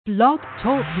Blog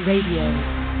Talk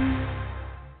Radio.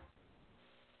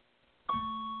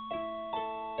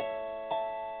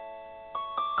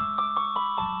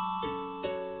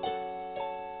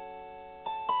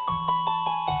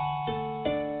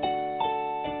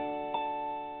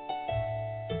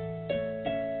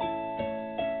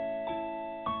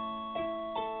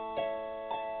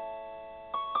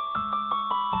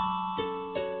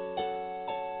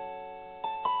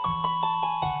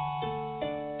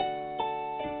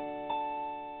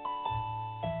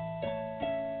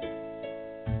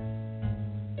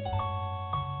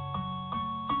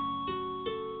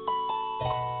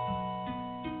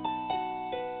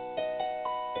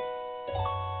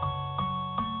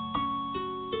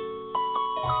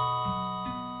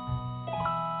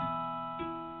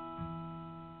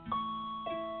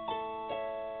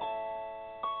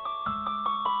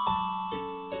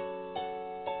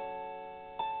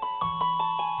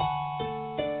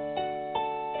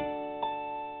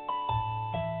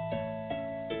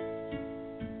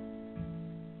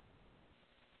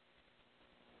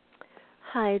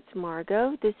 Hi, it's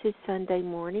Margo. This is Sunday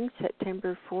morning,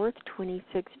 September 4th,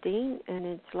 2016, and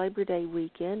it's Labor Day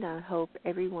weekend. I hope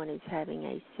everyone is having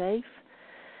a safe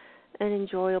and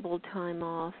enjoyable time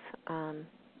off. I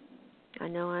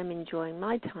know I'm enjoying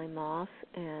my time off,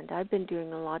 and I've been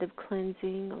doing a lot of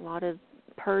cleansing, a lot of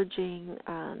purging.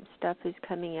 Stuff is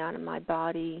coming out of my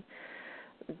body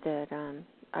that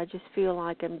I just feel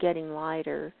like I'm getting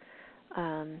lighter.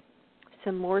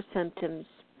 Some more symptoms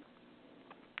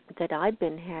that I've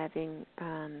been having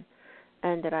and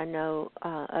that I know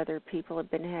other people have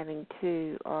been having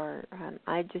too are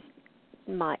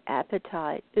my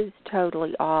appetite is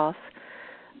totally off.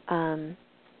 I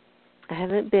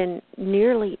haven't been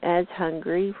nearly as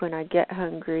hungry. When I get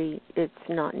hungry, it's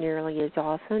not nearly as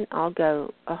often. I'll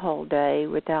go a whole day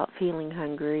without feeling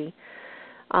hungry.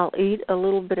 I'll eat a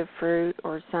little bit of fruit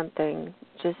or something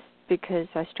just because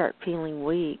I start feeling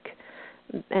weak.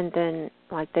 And then,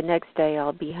 like, the next day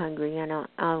I'll be hungry and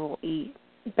I will eat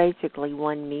basically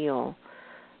one meal.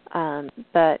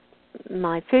 But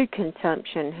my food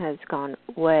consumption has gone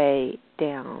way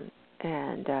down.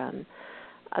 And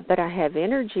but I have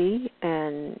energy,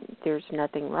 and there's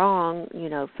nothing wrong,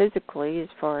 physically, as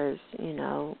far as,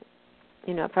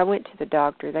 if I went to the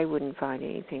doctor, they wouldn't find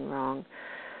anything wrong.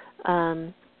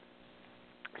 So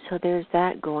there's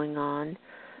that going on.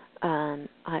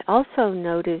 I also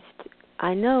noticed,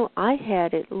 I know I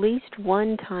had at least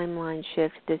one timeline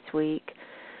shift this week.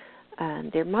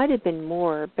 There might have been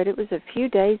more, but it was a few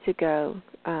days ago.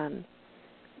 And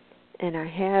I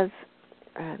have,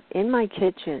 in my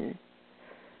kitchen,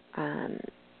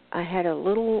 I had a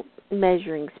little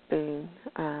measuring spoon.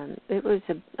 It was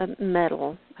a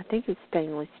metal. I think it's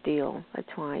stainless steel.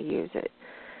 That's why I use it.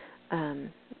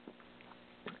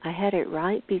 I had it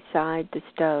right beside the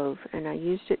stove, and I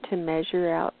used it to measure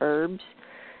out herbs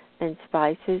and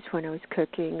spices when I was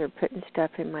cooking or putting stuff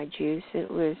in my juice.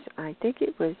 I think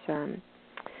it was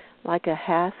like a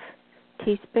half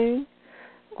teaspoon,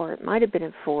 or it might have been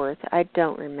a fourth. I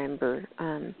don't remember.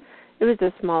 It was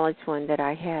the smallest one that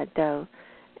I had, though,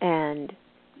 and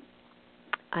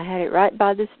I had it right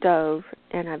by the stove,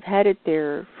 and I've had it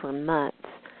there for months.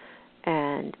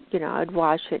 And, I'd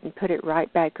wash it and put it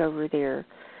right back over there.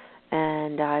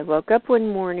 And I woke up one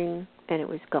morning, and it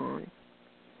was gone.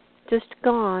 Just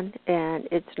gone, and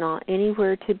it's not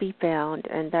anywhere to be found,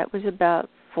 and that was about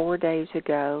 4 days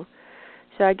ago.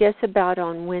 So I guess about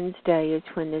on Wednesday is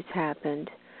when this happened.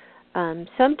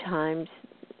 Sometimes,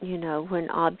 when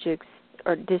objects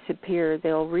disappear,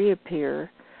 they'll reappear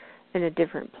in a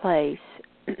different place,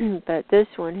 but this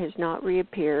one has not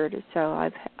reappeared,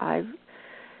 so I've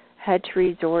had to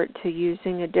resort to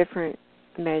using a different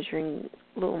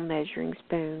little measuring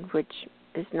spoon, which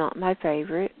is not my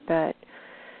favorite, but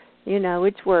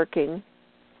it's working.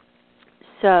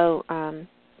 So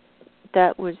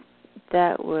that was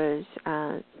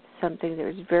something that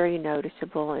was very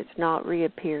noticeable. It's not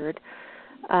reappeared.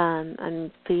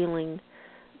 I'm feeling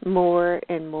more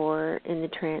and more in the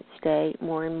trance state,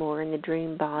 more and more in the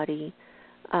dream body,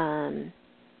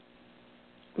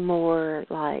 more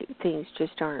like things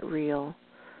just aren't real.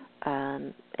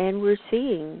 And we're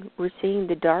seeing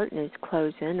the darkness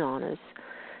close in on us.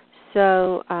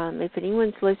 So if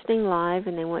anyone's listening live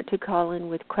and they want to call in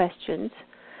with questions,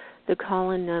 the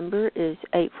call-in number is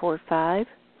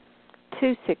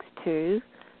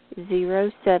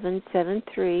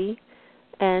 845-262-0773,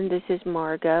 and this is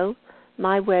Margo.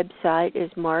 My website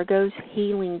is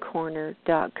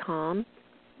margoshealingcorner.com.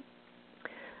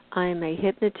 I am a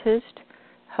hypnotist,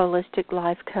 holistic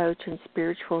life coach, and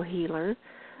spiritual healer.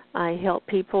 I help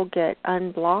people get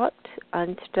unblocked,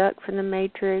 unstuck from the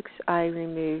matrix. I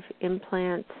remove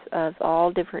implants of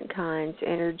all different kinds,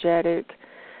 energetic,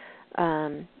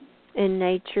 in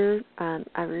nature.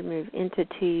 I remove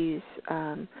entities.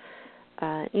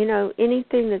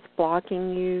 Anything that's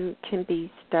blocking you can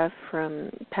be stuff from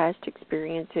past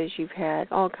experiences you've had,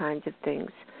 all kinds of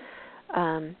things.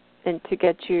 And to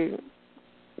get you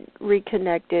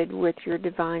reconnected with your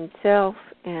divine self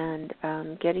and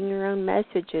getting your own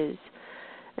messages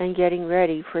and getting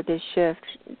ready for this shift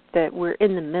that we're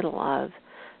in the middle of.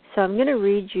 So I'm going to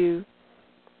read you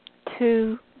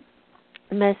 2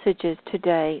 messages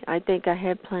today. I think I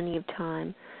have plenty of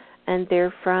time, and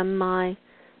they're from my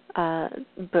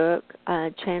book,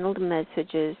 Channeled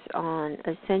Messages on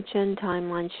Ascension,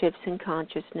 Timeline Shifts in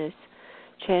Consciousness,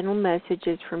 Channel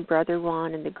Messages from Brother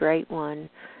Juan and the Great One.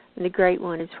 And the Great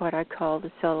One is what I call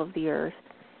the soul of the earth.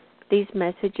 These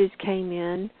messages came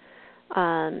in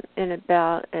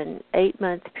about an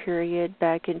 8-month period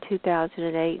back in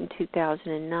 2008 and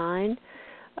 2009,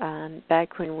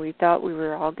 back when we thought we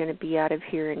were all going to be out of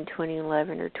here in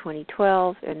 2011 or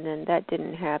 2012, and then that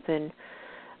didn't happen.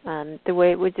 The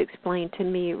way it was explained to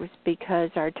me, it was because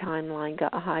our timeline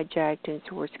got hijacked and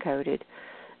source-coded,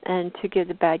 and to give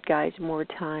the bad guys more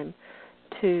time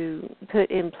to put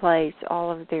in place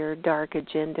all of their dark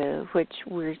agenda, which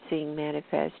we're seeing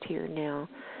manifest here now.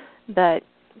 But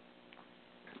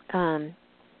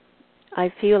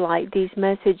I feel like these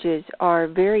messages are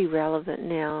very relevant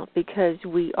now because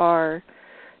we are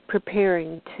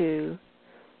preparing to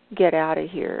get out of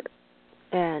here.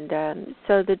 And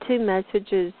so the 2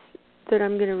 messages that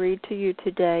I'm going to read to you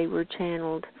today were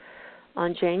channeled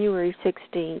on January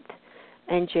 16th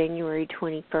and January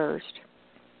 21st.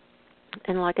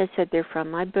 And like I said, they're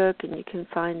from my book, and you can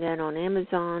find that on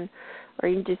Amazon, or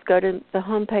you can just go to the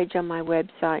homepage on my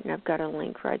website, and I've got a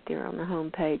link right there on the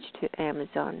homepage to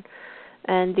Amazon.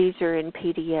 And these are in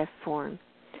PDF form.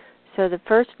 So the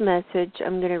first message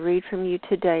I'm going to read from you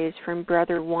today is from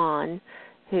Brother Juan,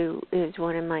 who is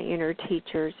one of my inner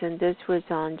teachers, and this was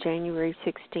on January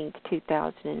 16th,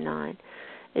 2009.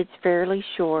 It's fairly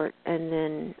short, and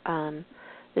then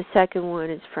the second one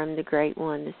is from the Great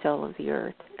One, the soul of the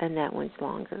earth, and that one's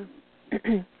longer.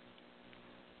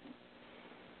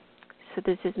 So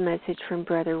this is a message from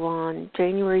Brother Juan,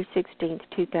 January 16th,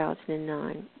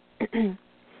 2009.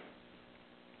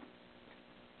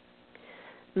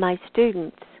 My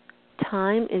students,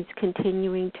 time is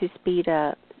continuing to speed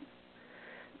up.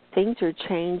 Things are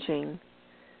changing.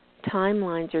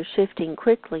 Timelines are shifting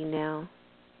quickly now.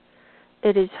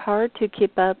 It is hard to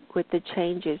keep up with the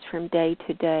changes from day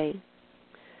to day.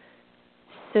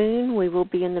 Soon we will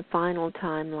be in the final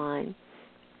timeline.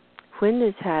 When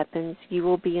this happens, you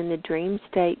will be in the dream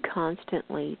state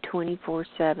constantly,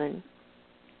 24/7.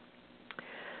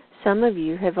 Some of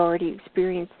you have already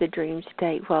experienced the dream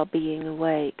state while being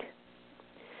awake.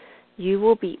 You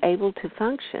will be able to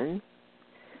function.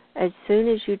 As soon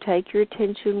as you take your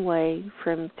attention away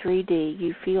from 3D,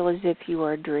 you feel as if you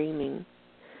are dreaming.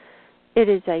 It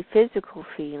is a physical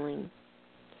feeling.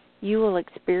 You will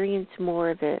experience more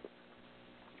of it.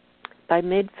 By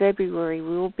mid-February,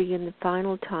 we will be in the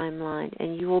final timeline,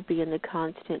 and you will be in the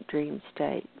constant dream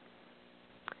state.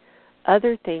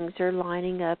 Other things are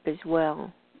lining up as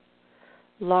well.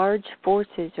 Large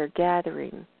forces are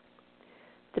gathering.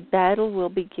 The battle will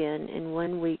begin in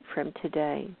 1 week from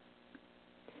today.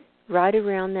 Right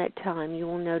around that time, you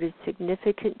will notice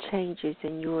significant changes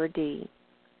in your D.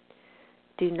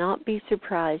 Do not be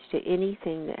surprised at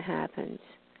anything that happens.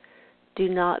 Do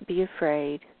not be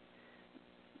afraid.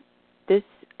 This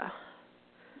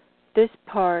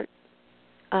part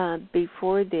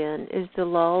before then is the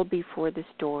lull before the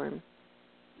storm.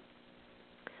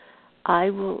 I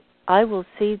will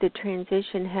see the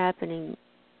transition happening.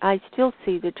 I still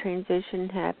see the transition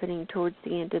happening towards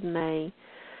the end of May,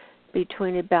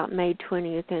 between about May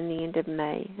 20th and the end of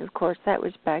May. Of course, that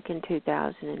was back in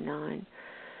 2009.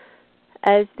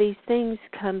 As these things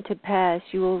come to pass,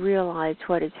 you will realize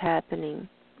what is happening.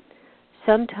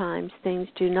 Sometimes things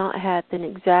do not happen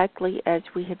exactly as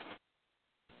we have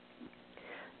seen.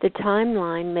 The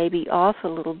timeline may be off a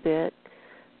little bit,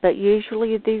 but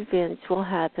usually the events will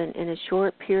happen in a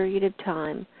short period of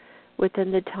time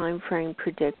within the time frame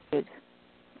predicted.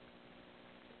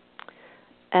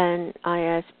 And I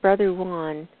asked Brother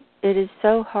Juan, it is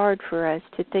so hard for us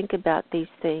to think about these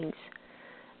things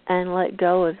and let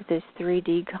go of this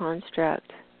 3D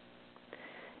construct.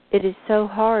 It is so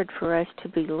hard for us to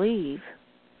believe.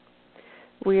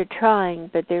 We are trying,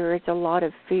 but there is a lot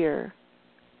of fear.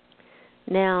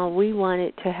 Now we want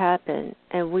it to happen,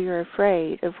 and we are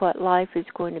afraid of what life is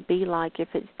going to be like if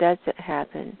it doesn't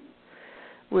happen.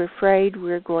 We're afraid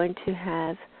we're going to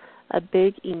have a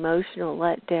big emotional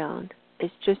letdown.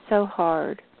 It's just so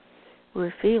hard.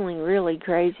 We're feeling really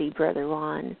crazy, Brother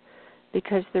Juan,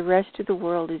 because the rest of the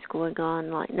world is going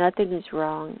on like nothing is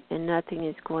wrong and nothing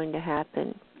is going to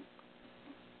happen.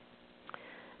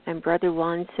 And Brother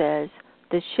Juan says,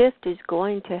 the shift is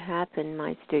going to happen,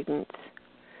 my students.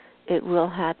 It will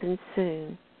happen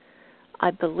soon.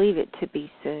 I believe it to be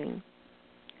soon.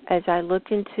 As I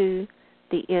look into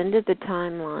the end of the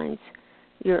timelines,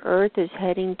 your earth is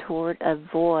heading toward a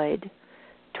void,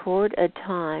 toward a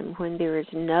time when there is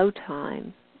no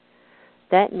time.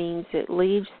 That means it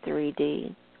leaves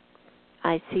 3D.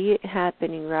 I see it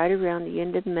happening right around the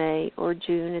end of May or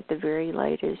June at the very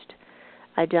latest.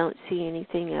 I don't see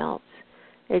anything else.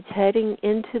 It's heading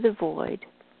into the void.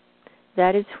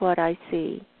 That is what I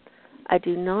see. I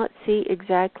do not see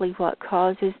exactly what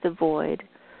causes the void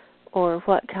or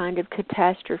what kind of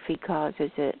catastrophe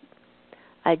causes it.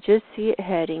 I just see it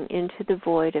heading into the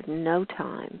void of no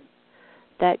time.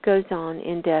 That goes on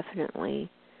indefinitely,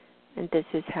 and this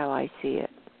is how I see it.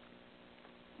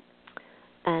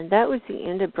 And that was the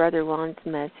end of Brother Juan's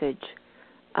message.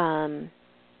 And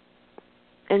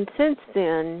since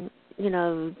then,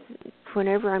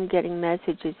 whenever I'm getting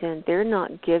messages in, they're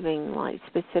not giving like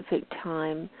specific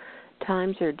times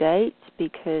or dates,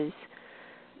 because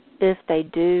if they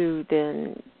do,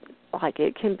 then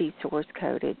it can be source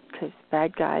coded, because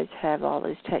bad guys have all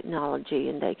this technology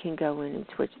and they can go in and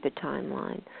switch the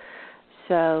timeline.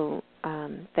 So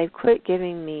they've quit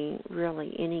giving me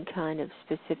really any kind of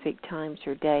specific times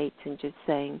or dates and just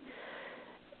saying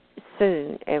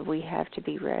soon, and we have to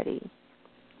be ready.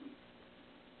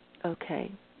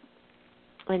 Okay.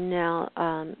 And now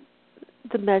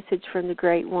the message from the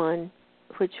Great One,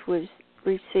 which was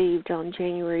received on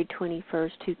January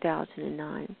 21st,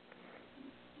 2009.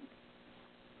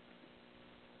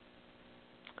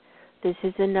 This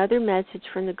is another message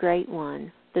from the Great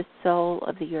One, the soul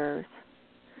of the earth.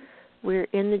 We're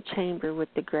in the chamber with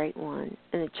the Great One,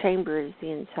 and the chamber is the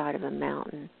inside of a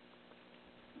mountain,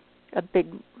 a big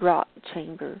rock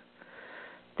chamber.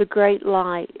 The great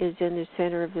light is in the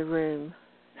center of the room,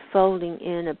 folding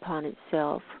in upon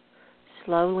itself,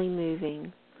 slowly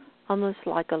moving, almost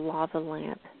like a lava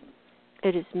lamp.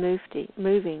 It is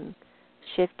moving,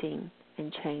 shifting,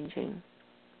 and changing.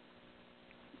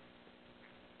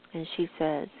 And she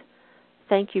says,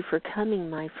 "Thank you for coming,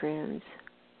 my friends.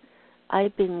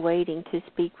 I've been waiting to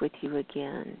speak with you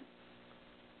again."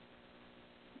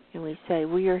 And we say,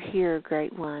 "We are here,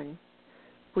 Great One.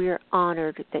 We are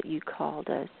honored that you called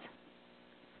us."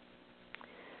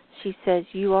 She says,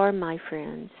 "You are my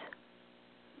friends.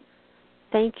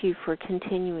 Thank you for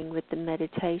continuing with the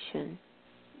meditation.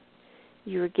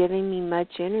 You are giving me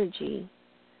much energy,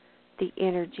 the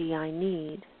energy I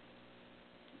need.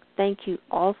 Thank you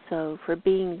also for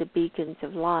being the beacons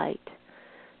of light,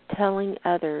 telling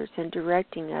others and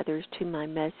directing others to my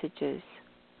messages.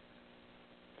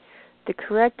 The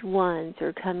correct ones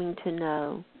are coming to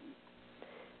know.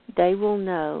 They will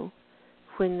know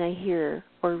when they hear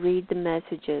or read the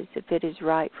messages if it is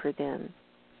right for them.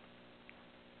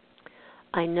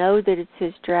 I know that it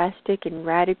is drastic and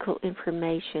radical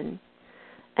information,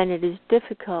 and it is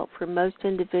difficult for most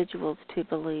individuals to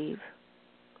believe.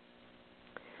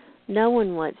 No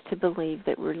one wants to believe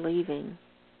that we're leaving.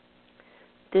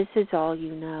 This is all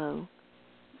you know.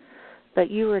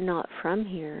 But you are not from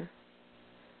here.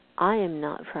 I am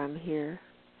not from here.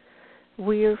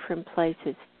 We are from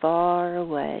places far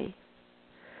away.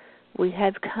 We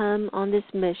have come on this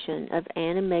mission of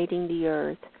animating the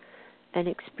earth and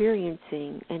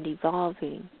experiencing and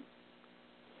evolving.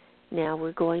 Now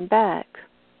we're going back,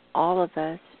 all of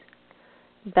us,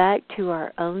 back to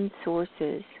our own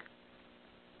sources.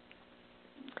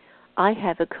 I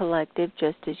have a collective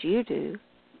just as you do.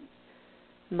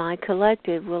 My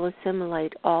collective will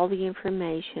assimilate all the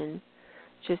information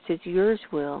just as yours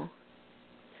will.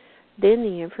 Then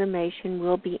the information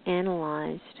will be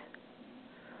analyzed.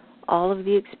 All of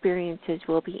the experiences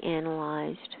will be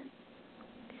analyzed.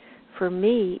 For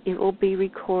me, it will be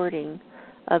recording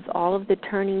of all of the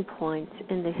turning points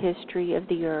in the history of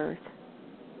the earth.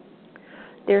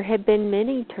 There have been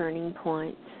many turning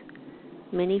points,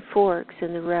 many forks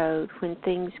in the road when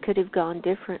things could have gone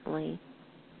differently.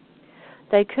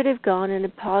 They could have gone in a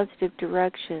positive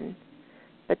direction,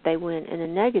 but they went in a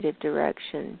negative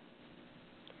direction.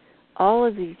 All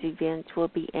of these events will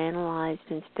be analyzed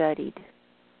and studied.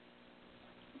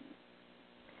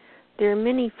 There are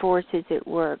many forces at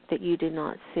work that you do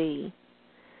not see,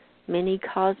 many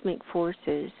cosmic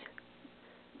forces,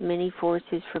 many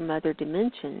forces from other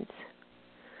dimensions.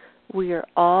 We are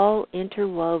all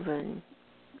interwoven.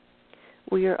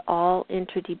 We are all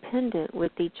interdependent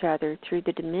with each other through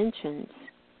the dimensions.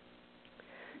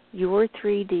 Your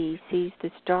 3D sees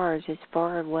the stars as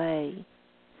far away,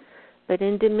 but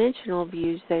in dimensional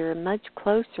views they are much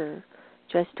closer,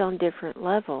 just on different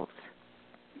levels.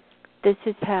 This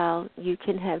is how you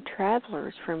can have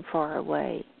travelers from far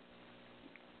away.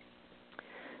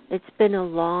 It's been a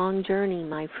long journey,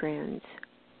 my friends.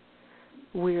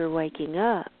 We are waking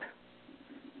up.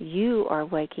 You are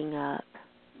waking up.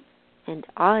 And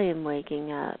I am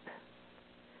waking up.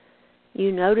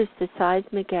 You notice the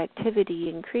seismic activity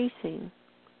increasing.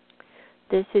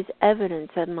 This is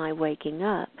evidence of my waking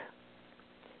up.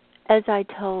 As I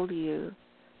told you,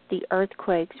 the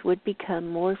earthquakes would become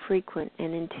more frequent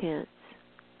and intense.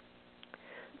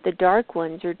 The dark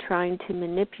ones are trying to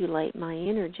manipulate my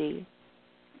energy.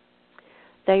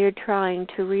 They are trying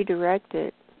to redirect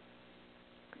it.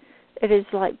 It is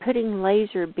like putting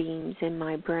laser beams in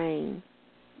my brain.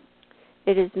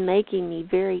 It is making me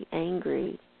very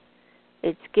angry.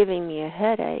 It's giving me a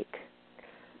headache.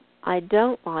 I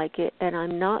don't like it, and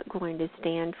I'm not going to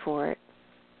stand for it.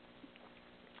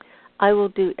 I will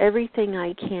do everything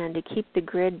I can to keep the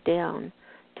grid down,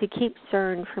 to keep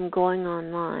CERN from going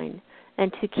online,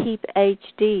 and to keep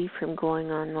HD from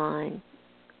going online.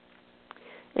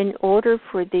 In order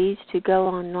for these to go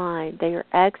online, they are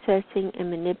accessing and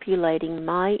manipulating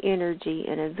my energy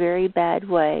in a very bad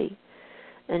way,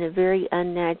 in a very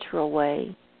unnatural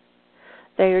way.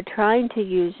 They are trying to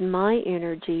use my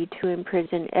energy to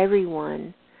imprison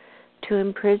everyone, to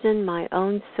imprison my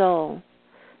own soul,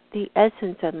 the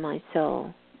essence of my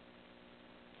soul.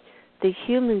 The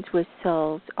humans with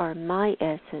souls are my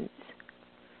essence.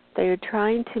 They are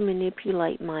trying to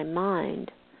manipulate my mind,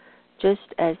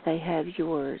 just as they have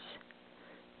yours.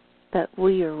 But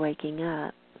we are waking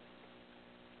up.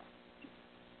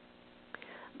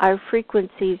 Our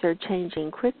frequencies are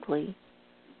changing quickly.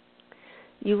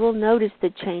 You will notice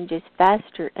the changes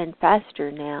faster and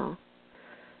faster now.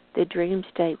 The dream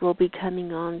state will be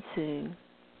coming on soon.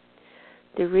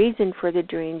 The reason for the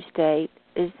dream state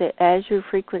is that as your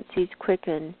frequencies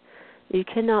quicken, you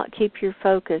cannot keep your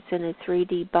focus in a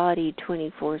 3D body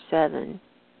 24/7.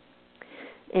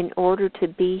 In order to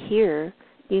be here,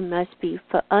 you must be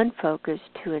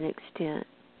unfocused to an extent.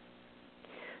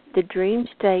 The dream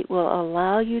state will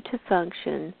allow you to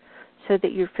function so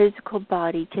that your physical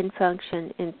body can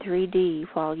function in 3D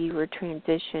while you are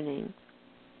transitioning.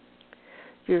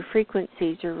 Your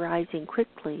frequencies are rising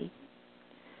quickly.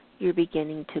 You're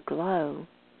beginning to glow.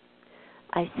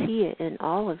 I see it in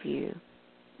all of you.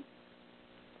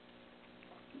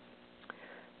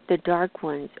 The dark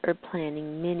ones are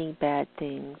planning many bad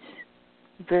things,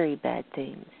 very bad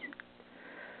things.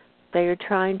 They are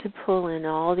trying to pull in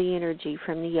all the energy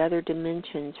from the other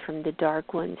dimensions from the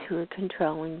dark ones who are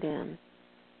controlling them.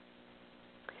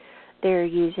 They are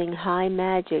using high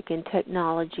magic and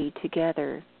technology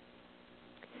together.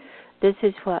 This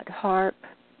is what HARP,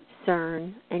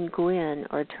 CERN, and Gwen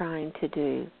are trying to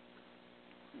do.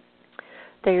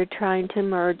 They are trying to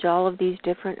merge all of these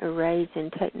different arrays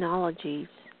and technologies.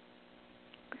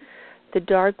 The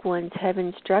dark ones have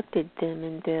instructed them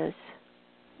in this.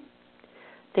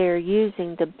 They are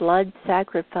using the blood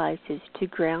sacrifices to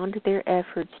ground their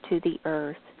efforts to the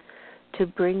earth, to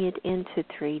bring it into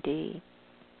 3D.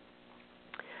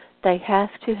 They have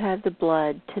to have the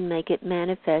blood to make it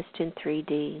manifest in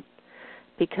 3D,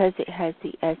 because it has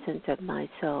the essence of my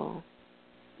soul.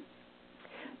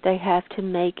 They have to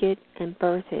make it and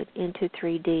birth it into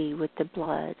 3D with the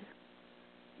blood.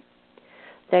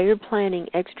 They are planning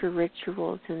extra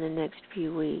rituals in the next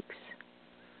few weeks.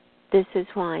 This is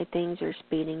why things are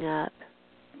speeding up.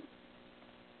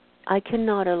 I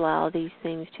cannot allow these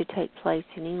things to take place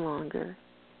any longer.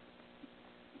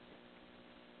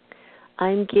 I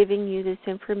am giving you this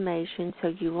information so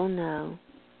you will know.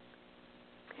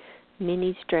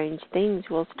 Many strange things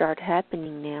will start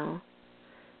happening now.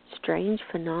 Strange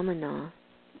phenomena.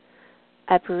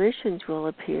 Apparitions will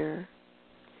appear.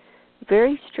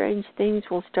 Very strange things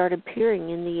will start appearing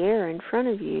in the air in front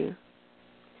of you.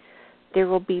 There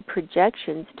will be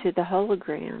projections to the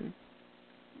hologram.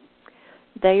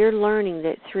 They are learning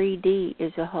that 3D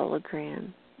is a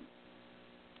hologram.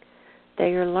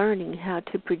 They are learning how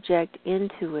to project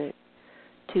into it,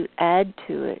 to add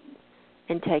to it,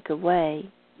 and take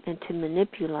away, and to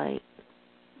manipulate.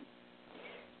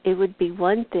 It would be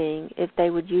one thing if they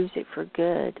would use it for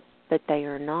good, but they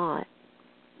are not.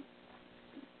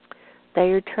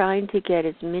 They are trying to get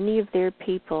as many of their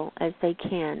people as they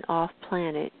can off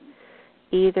planet,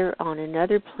 either on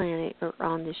another planet or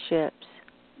on the ships.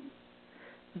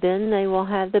 Then they will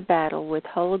have the battle with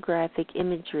holographic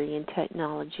imagery and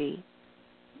technology.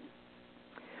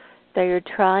 They are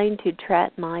trying to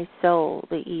trap my soul,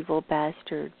 the evil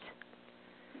bastards.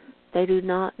 They do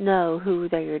not know who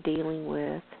they are dealing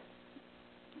with.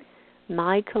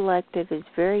 My collective is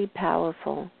very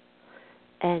powerful,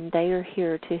 and they are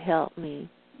here to help me.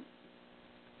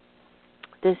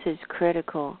 This is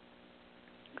critical.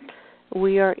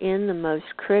 We are in the most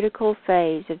critical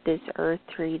phase of this Earth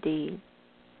 3D.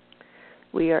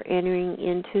 We are entering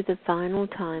into the final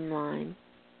timeline.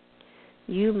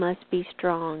 You must be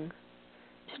strong,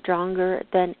 stronger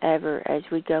than ever as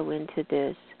we go into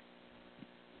this.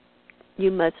 You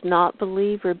must not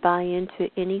believe or buy into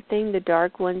anything the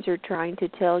Dark Ones are trying to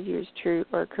tell you is true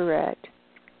or correct.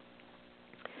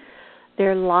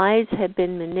 Their lies have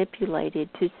been manipulated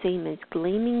to seem as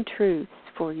gleaming truths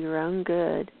for your own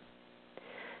good.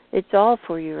 It's all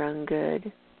for your own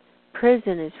good.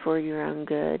 Prison is for your own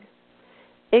good.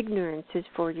 Ignorance is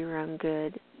for your own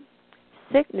good.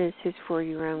 Sickness is for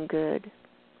your own good.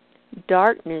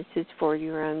 Darkness is for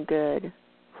your own good.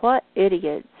 What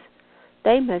idiots!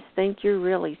 They must think you're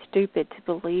really stupid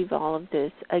to believe all of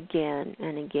this again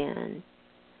and again.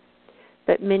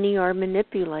 But many are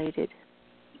manipulated.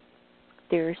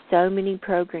 There are so many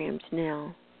programs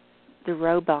now. The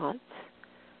robots.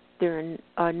 There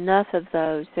are enough of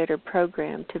those that are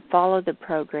programmed to follow the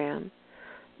program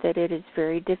that it is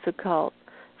very difficult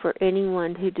for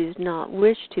anyone who does not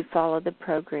wish to follow the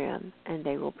program, and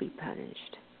they will be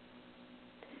punished.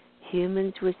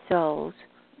 Humans with souls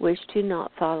wish to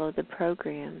not follow the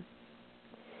program.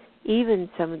 Even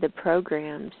some of the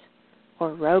programs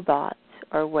or robots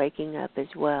are waking up as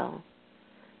well.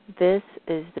 This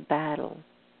is the battle.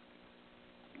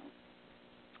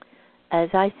 As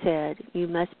I said, you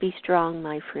must be strong,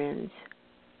 my friends.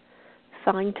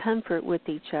 Find comfort with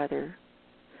each other.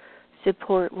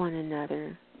 Support one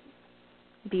another.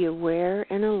 Be aware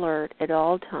and alert at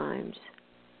all times.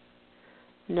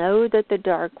 Know that the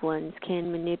Dark Ones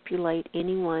can manipulate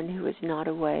anyone who is not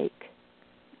awake.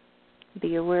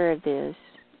 Be aware of this.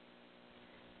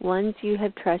 Ones you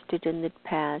have trusted in the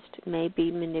past may be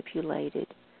manipulated.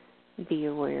 Be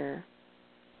aware.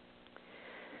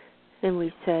 And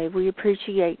we say, we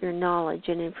appreciate your knowledge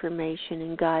and information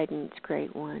and guidance,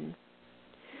 Great One.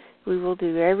 We will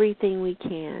do everything we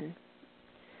can.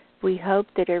 We hope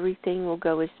that everything will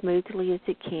go as smoothly as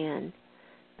it can,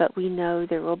 but we know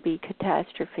there will be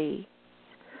catastrophe,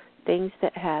 things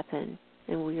that happen,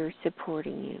 and we are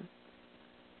supporting you.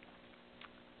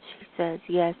 She says,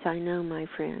 yes, I know, my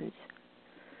friends.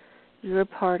 You're a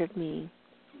part of me.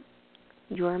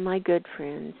 You are my good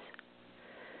friends.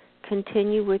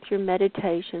 Continue with your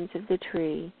meditations of the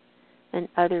tree and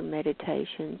other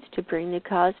meditations to bring the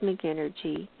cosmic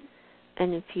energy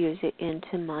and infuse it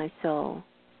into my soul.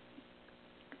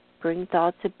 Bring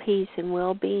thoughts of peace and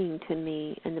well-being to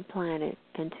me and the planet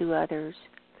and to others.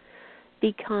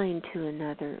 Be kind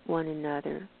to one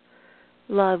another.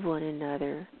 Love one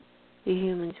another, the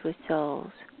humans with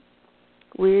souls.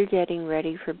 We're getting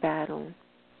ready for battle,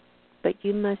 but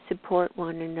you must support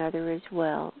one another as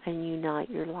well and unite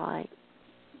your light.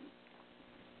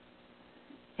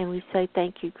 And we say,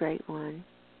 thank you, Great One.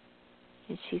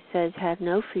 And she says, have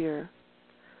no fear.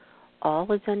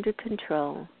 All is under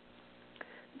control.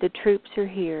 The troops are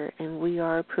here, and we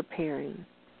are preparing.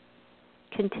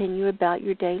 Continue about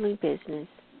your daily business.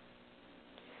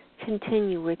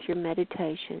 Continue with your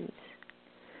meditations.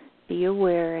 Be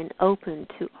aware and open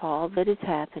to all that is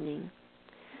happening.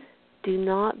 Do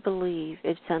not believe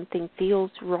if something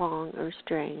feels wrong or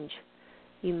strange.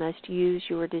 You must use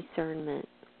your discernment.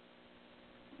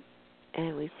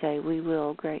 And we say, we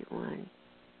will, Great One.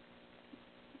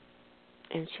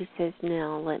 And she says,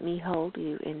 now let me hold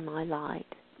you in my light.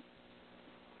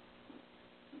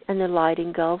 And the light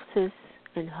engulfs us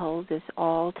and holds us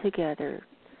all together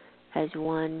as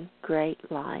one great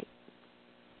light.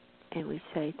 And we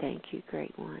say, thank you,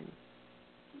 Great One.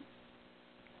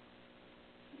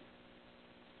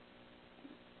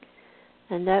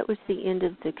 And that was the end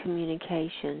of the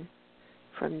communication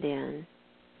from then.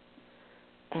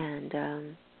 And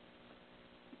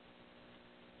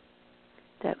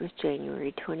that was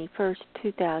January 21st,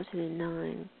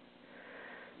 2009.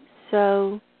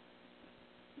 So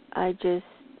I just,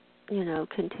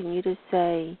 continue to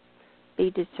say,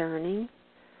 be discerning,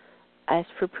 ask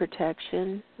for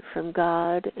protection from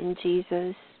God and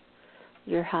Jesus,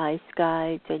 your highest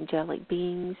guides, angelic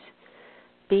beings,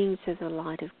 beings of the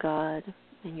light of God,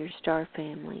 and your star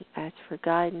family. Ask for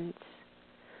guidance.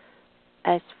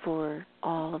 Ask for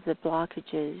all of the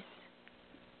blockages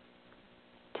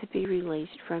to be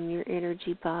released from your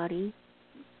energy body.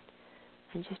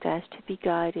 and just ask to be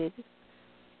guided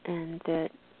and that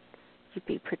you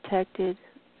be protected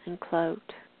and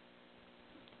cloaked,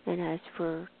 and ask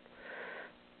for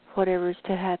whatever's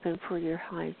to happen for your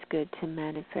highest good to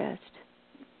manifest.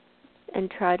 And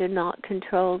try to not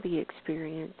control the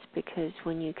experience, because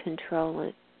when you control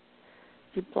it,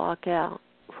 you block out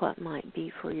what might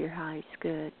be for your highest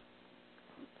good.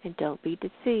 And don't be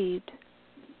deceived,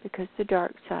 because the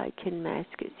dark side can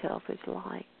mask itself as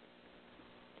light.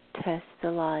 Test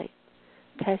the light.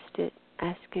 Test it.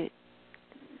 Ask it.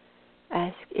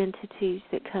 Ask entities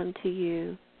that come to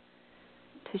you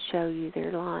to show you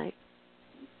their light.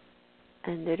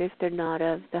 And that if they're not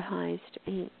of the highest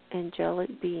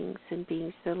angelic beings and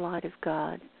beings of the light of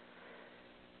God,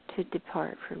 to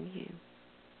depart from you.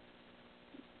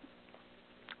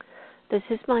 This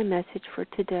is my message for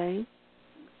today.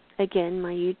 Again,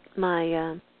 my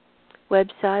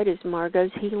website is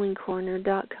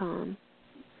margoshealingcorner.com.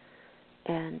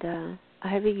 And I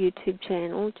have a YouTube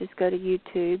channel. Just go to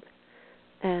YouTube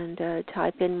and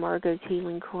type in Margo's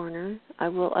Healing Corner. I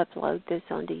will upload this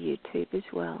onto YouTube as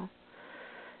well.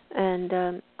 And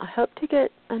I hope to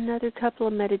get another couple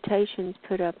of meditations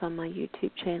put up on my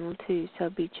YouTube channel too, so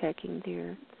be checking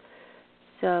there.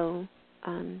 So,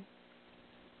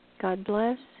 God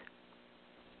bless,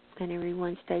 and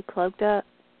everyone stay cloaked up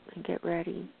and get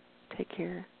ready. Take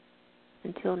care.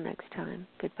 Until next time,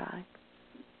 goodbye.